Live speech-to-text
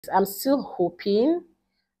I'm still hoping,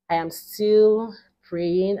 I am still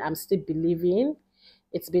praying, I'm still believing.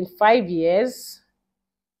 It's been 5 years,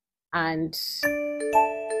 and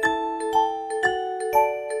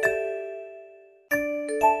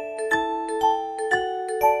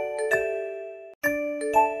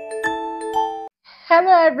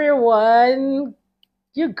hello everyone.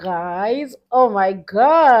 You guys, oh my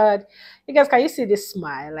god. You guys, can you see this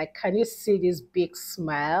smile? Like, can you see this big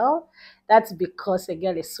smile? That's because the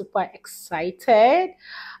girl is super excited.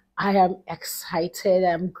 I am excited.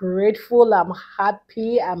 I'm grateful. I'm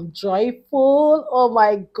happy. I'm joyful. Oh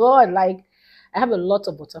my God. Like, I have a lot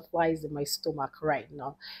of butterflies in my stomach right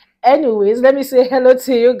now. Anyways, let me say hello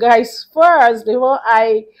to you guys first before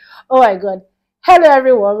oh my God. Hello,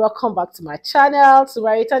 everyone. Welcome back to my channel. To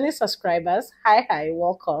my returning subscribers, hi,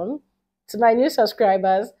 welcome. To my new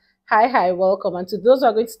subscribers, hi, welcome. And to those who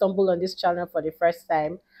are going to stumble on this channel for the first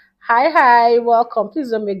time, hi, welcome. Please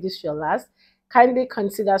don't make this your last. Kindly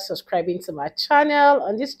consider subscribing to my channel.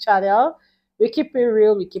 On this channel, we keep it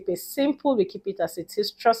real, we keep it simple, we keep it as it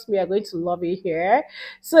is. Trust me, you're going to love it here.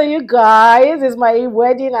 So you guys, it's my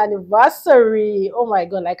wedding anniversary. Oh my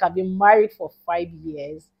God, like I've been married for 5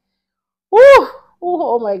 years. Woo!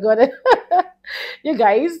 Oh my God. You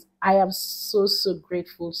guys, I am so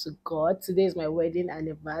grateful to God. Today is my wedding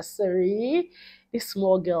anniversary. This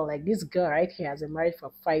small girl, like this girl right here, has been married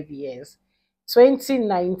for 5 years.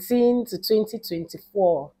 2019 to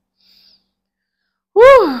 2024.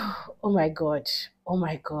 Whew. Oh my God. Oh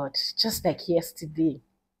my God. Just like yesterday.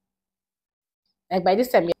 Like by this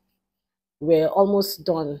time, we're almost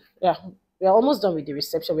done. Yeah, we're almost done with the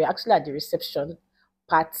reception. We're actually at the reception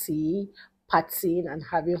party, partying and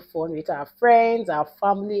having fun with our friends, our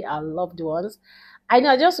family, our loved ones. I know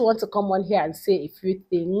I just want to come on here and say a few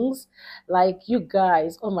things. Like you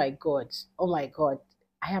guys, oh my God. Oh my God.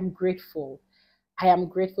 I am grateful. I am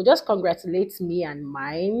grateful. Just congratulate me and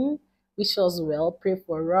mine. Wish us well. Pray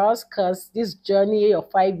for us because this journey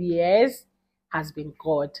of 5 years has been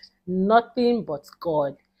God. Nothing but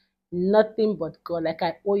God. Nothing but God. Like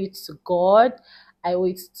I owe it to God. I owe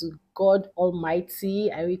it to God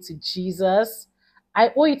Almighty. I owe it to Jesus.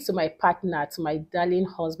 I owe it to my partner, to my darling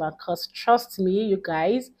husband. Because trust me, you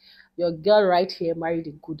guys, your girl right here married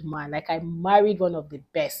a good man. Like I married one of the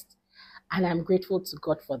best, and I'm grateful to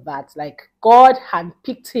God for that. Like God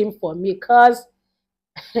handpicked him for me because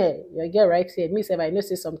your girl right here, me say I know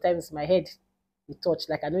say sometimes my head he touch,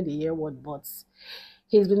 like I know the year word, but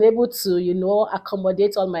he's been able to,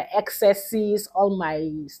 accommodate all my excesses, all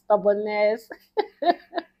my stubbornness.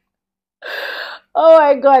 Oh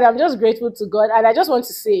my God, I'm just grateful to God. And I just want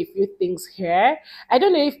to say a few things here. I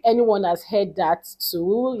don't know if anyone has heard that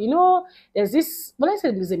too. There's this, when I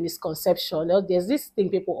say there's a misconception, there's this thing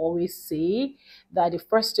people always say that the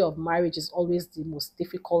first year of marriage is always the most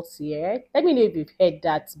difficult year. Let me know if you've heard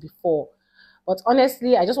that before. But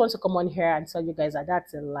honestly, I just want to come on here and tell you guys that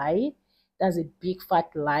that's a lie. That's a big fat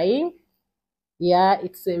lie. Yeah,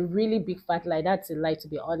 it's a really big fat lie. That's a lie, to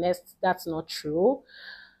be honest. That's not true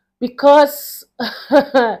because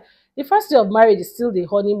the first day of marriage is still the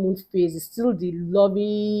honeymoon phase, it's still the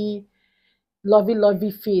lovey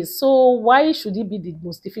phase. So why should it be the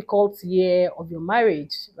most difficult year of your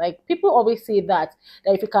marriage? Like people always say that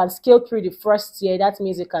if you can scale through the first year, that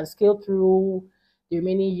means you can scale through the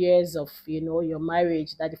remaining years of your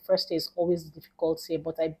marriage. That the first year is always the difficult year,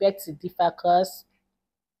 but I beg to differ because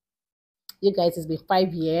you guys, it's been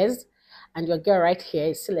 5 years and your girl right here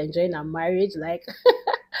is still enjoying her marriage. Like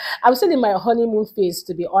I'm still in my honeymoon phase,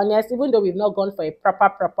 to be honest. Even though we've not gone for a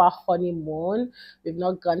proper honeymoon, we've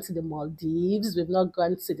not gone to the Maldives, we've not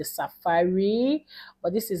gone to the safari,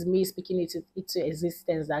 but this is me speaking it into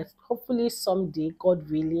existence that hopefully someday, God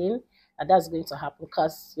willing, that's going to happen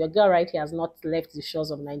because your girl right here has not left the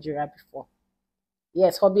shores of Nigeria before.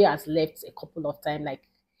 Yes, Hobby has left a couple of times, like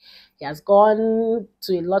he has gone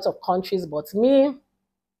to a lot of countries, but me,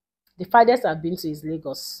 the farthest I've been to is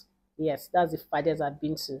Lagos. Yes, that's the farthest I've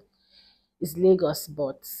been to is Lagos,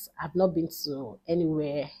 but I've not been to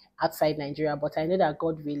anywhere outside Nigeria. But I know that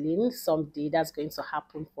God willing, someday that's going to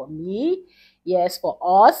happen for me. Yes, for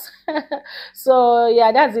us. So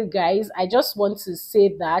yeah, that's it, guys. I just want to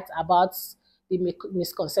say that about the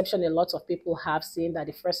misconception a lot of people have, saying that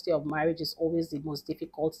the first year of marriage is always the most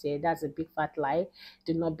difficult year. That's a big fat lie.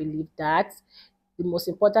 Do not believe that. The most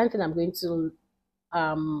important thing I'm going to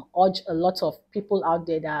urge a lot of people out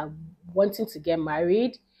there that are wanting to get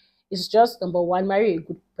married is just number one, marry a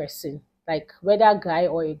good person. Like whether a guy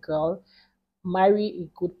or a girl, marry a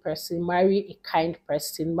good person, marry a kind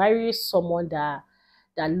person, marry someone that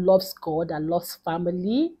loves God, that loves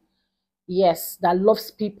family, yes, that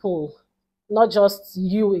loves people. not just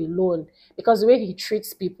you alone. Because the way he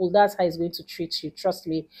treats people, that's how he's going to treat you. Trust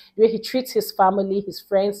me. The way he treats his family, his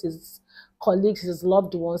friends, his colleagues, his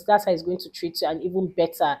loved ones, that's how he's going to treat you, and even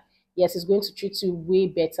better. Yes, he's going to treat you way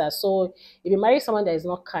better. So if you marry someone that is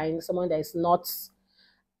not kind, someone that is not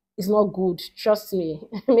good, trust me,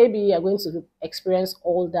 maybe you're going to experience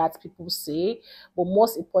all that people say. But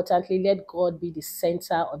most importantly, let God be the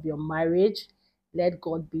center of your marriage. Let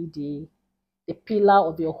God be the pillar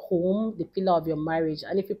of your home, the pillar of your marriage.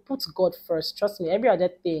 And if you put God first, trust me, every other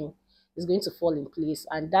thing is going to fall in place.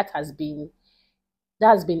 And that's been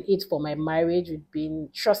it for my marriage. We've been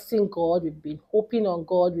trusting God, we've been hoping on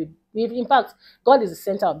God. We've in fact, God is the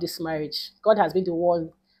center of this marriage. God has been the one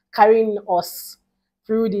carrying us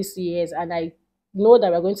through these years. And I know that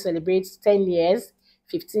we're going to celebrate 10 years,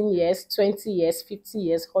 15 years, 20 years, 50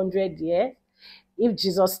 years, 100 years. If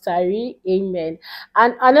Jesus tarry, amen.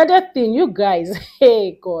 And another thing, you guys,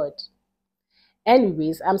 hey God.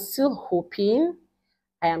 Anyways, I'm still hoping.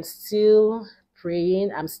 I am still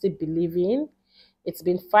praying. I'm still believing. It's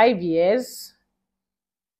been 5 years,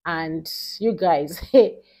 and you guys,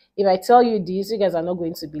 hey, if I tell you this, you guys are not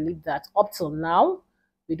going to believe that up till now,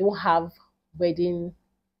 we don't have wedding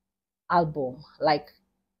album. Like,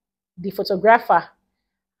 the photographer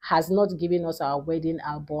has not given us our wedding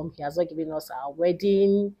album. He has not given us our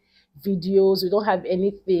wedding videos. We don't have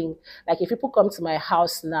anything. Like, if people come to my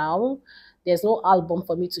house now, there's no album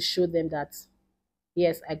for me to show them that,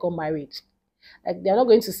 yes, I got married. Like, they're not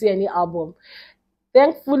going to see any album.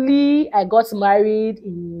 Thankfully, I got married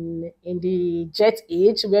in the jet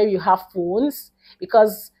age where you have phones,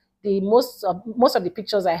 because the most of the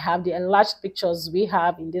pictures I have, the enlarged pictures we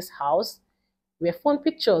have in this house, were phone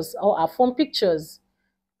pictures or are phone pictures.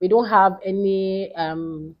 We don't have any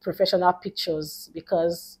professional pictures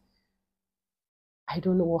because I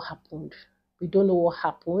don't know what happened. We don't know what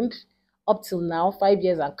happened up till now. 5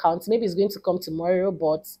 years and counts. Maybe it's going to come tomorrow,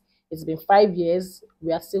 but it's been 5 years.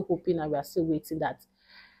 We are still hoping and we are still waiting that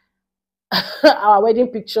our wedding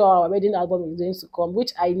picture, our wedding album is going to come,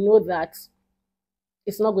 which I know that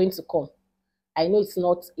it's not going to come. I know it's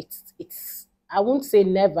not, it's I won't say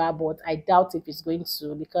never, but I doubt if it's going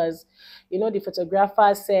to, because the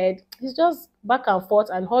photographer said it's just back and forth.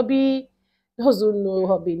 And Hobby, those who know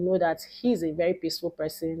Hobby know that he's a very peaceful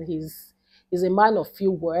person. He's a man of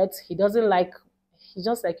few words. He doesn't like, he's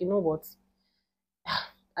just like, what,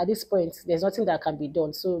 at this point there's nothing that can be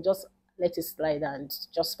done, so just let it slide and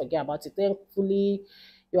just forget about it. Thankfully,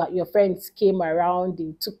 your friends came around,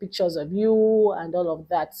 they took pictures of you and all of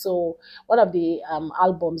that. So one of the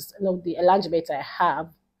albums, the arrangement I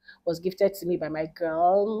have, was gifted to me by my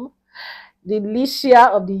girl, the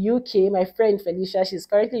Alicia of the UK, my friend Felicia. She's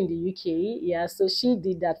currently in the UK. Yeah, so she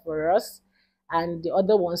did that for us. And the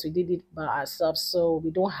other ones we did it by ourselves. So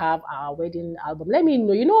we don't have our wedding album. Let me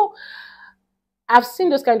know. I've seen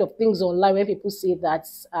those kind of things online when people say that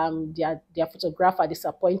their photographer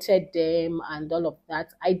disappointed them and all of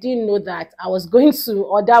that. I didn't know that I was going to,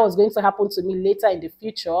 or that was going to happen to me later in the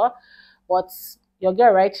future. But your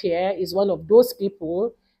girl right here is one of those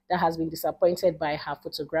people that has been disappointed by her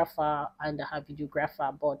photographer and her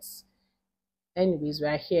videographer. But anyways,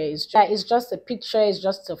 we're here. It's just a picture, it's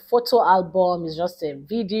just a photo album, it's just a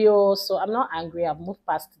video. So I'm not angry. I've moved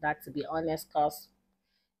past that, to be honest, because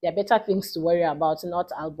there are better things to worry about,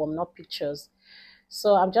 not album, not pictures.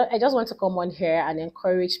 So I just want to come on here and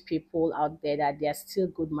encourage people out there that there are still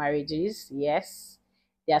good marriages. Yes,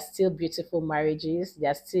 there are still beautiful marriages. There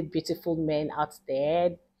are still beautiful men out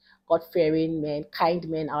there, God-fearing men, kind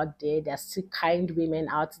men out there. There are still kind women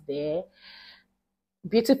out there,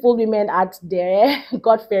 beautiful women out there,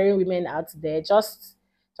 God-fearing women out there. Just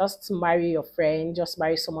marry your friend. Just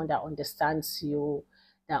marry someone that understands you,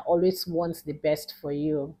 that always wants the best for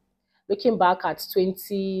you. Looking back at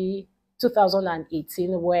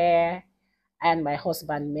 2018, where I and my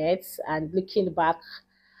husband met, and looking back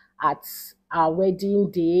at our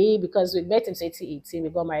wedding day, because we met in 2018, we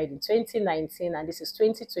got married in 2019, and this is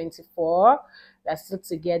 2024. We are still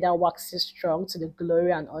together, waxing strong to the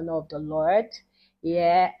glory and honor of the Lord.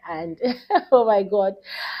 Yeah, and oh my God,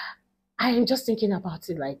 I am just thinking about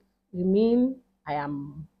it. Like, you mean I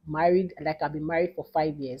am married? Like, I've been married for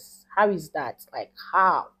 5 years. How is that? Like,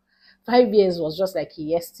 how? 5 years was just like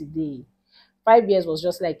yesterday. 5 years was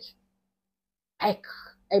just like I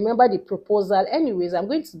remember the proposal. Anyways, I'm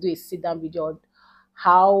going to do a sit down video on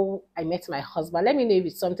how I met my husband. Let me know if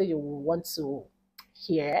it's something you want to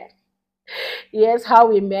hear. Yes, how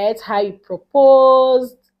we met, how he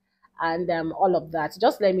proposed, and all of that.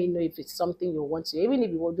 Just let me know if it's something you want to. Even if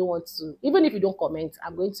you don't want to, even if you don't comment,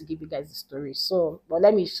 I'm going to give you guys the story. So, but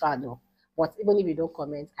let me share know. But even if you don't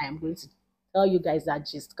comment, I am going to tell you guys that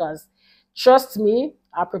gist, because trust me,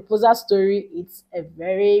 our proposal story, it's a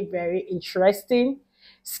very, very interesting,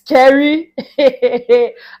 scary,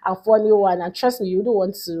 and funny one. And trust me, you don't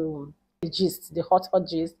want to the gist, the hot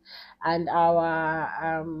gist, and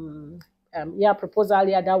our yeah, proposal,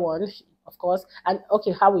 yeah, that one, of course. And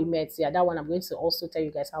okay, how we met, yeah, that one I'm going to also tell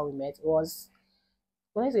you guys how we met. It was,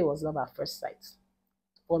 when I say it was love at first sight.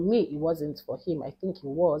 For me, it wasn't. For him, I think it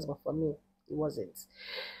was, but for me, it wasn't.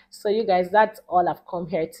 So you guys, that's all I've come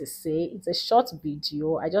here to say. It's a short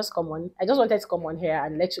video. I just wanted to come on here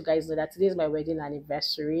and let you guys know that today is my wedding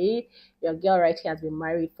anniversary. Your girl right here has been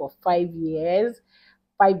married for 5 years,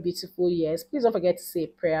 5 beautiful years. Please don't forget to say a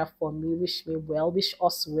prayer for me. Wish me well, wish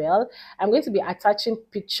us well. I'm going to be attaching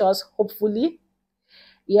pictures, hopefully.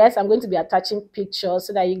 Yes, I'm going to be attaching pictures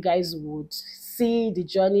so that you guys would see the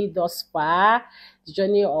journey thus far, the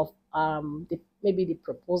journey of maybe the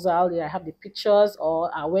proposal. Yeah, I have the pictures,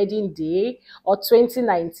 or our wedding day, or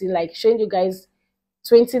 2019, like showing you guys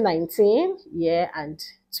 2019, yeah, and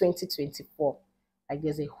 2024. Like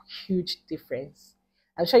there's a huge difference.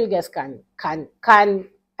 I'm sure you guys can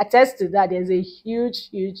attest to that. There's a huge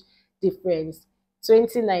difference.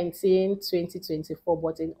 2019, 2024.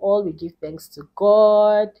 But in all, we give thanks to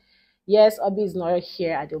God. Yes, Obi is not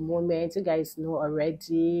here at the moment. You guys know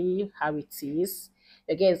already how it is.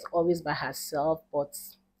 The girl is always by herself, but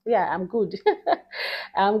yeah, I'm good.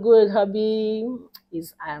 I'm good. Hubby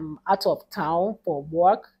is out of town for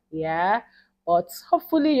work. Yeah. But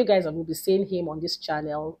hopefully you guys will be seeing him on this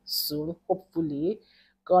channel soon. Hopefully.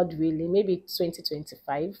 God willing. Maybe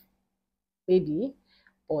 2025. Maybe.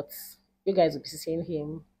 But you guys will be seeing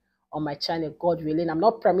him on my channel, God willing. I'm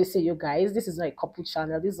not promising you guys. This is not a couple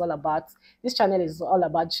channel. This channel is all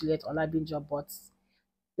about Juliet Olabinjo, but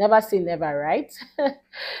never say never, right?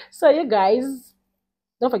 So you guys,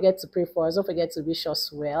 don't forget to pray for us. Don't forget to wish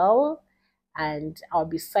us well. And I'll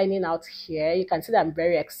be signing out here. You can see that I'm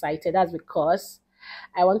very excited. That's because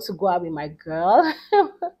I want to go out with my girl.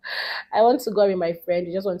 I want to go out with my friend.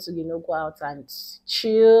 We just want to, go out and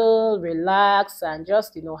chill, relax, and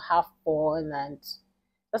just, have fun and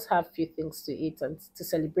just have a few things to eat and to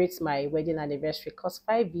celebrate my wedding anniversary. Because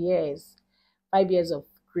 5 years, 5 years of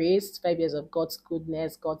grace, 5 years of God's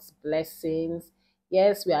goodness, God's blessings.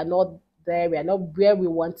 Yes, we are not there, we are not where we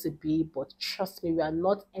want to be, but trust me, we are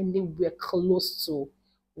not anywhere close to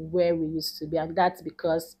where we used to be. And that's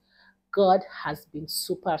because God has been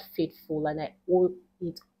super faithful, and I owe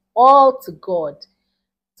it all to God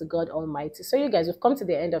Almighty. So you guys, we've come to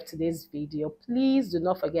the end of today's video. Please do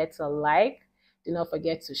not forget to like, do not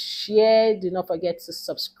forget to share, do not forget to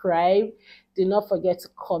subscribe, do not forget to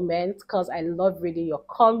comment, because I love reading your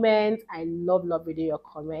comments. I love reading your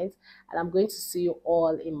comments, and I'm going to see you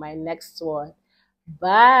all in my next one.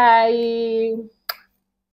 Bye.